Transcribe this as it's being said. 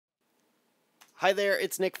Hi there,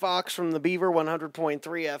 it's Nick Fox from the Beaver 100.3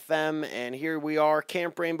 FM, and here we are,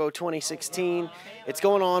 Camp Rainbow 2016. It's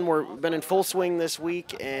going on. We've been in full swing this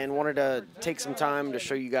week and wanted to take some time to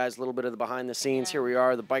show you guys a little bit of the behind the scenes. Here we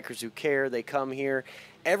are, the Bikers Who Care. They come here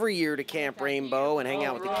every year to Camp Rainbow and hang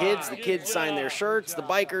out with the kids. The kids sign their shirts. The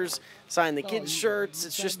bikers sign the kids' shirts.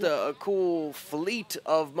 It's just a cool fleet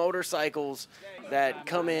of motorcycles that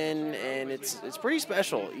come in, and it's pretty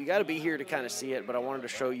special. You got to be here to kind of see it, but I wanted to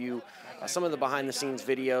show you some of the behind-the-scenes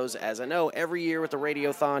videos. As I know, every year with the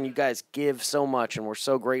Radiothon, you guys give so much, and we're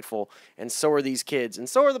so grateful, and so are these kids, and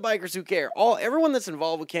so are the Bikers Who Care. Everyone that's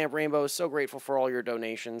involved with Camp Rainbow is so grateful for all your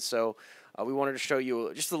donations, so we wanted to show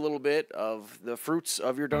you just a little bit of the fruits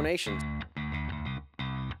of your donations.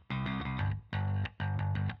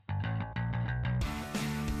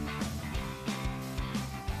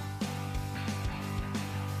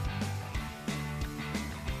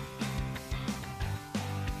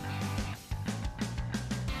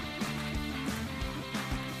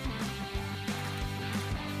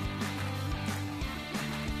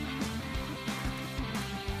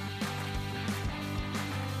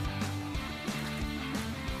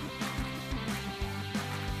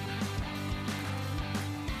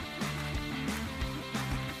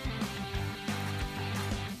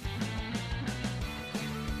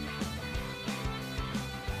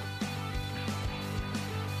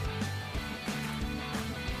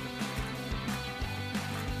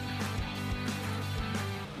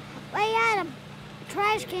 We had a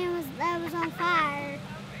trash can that was on fire.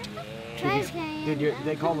 Trash can. Did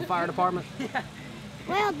they call the fire department?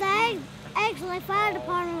 Well, fire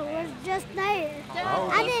department was just there. Oh.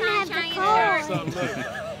 I didn't have the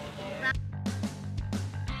call.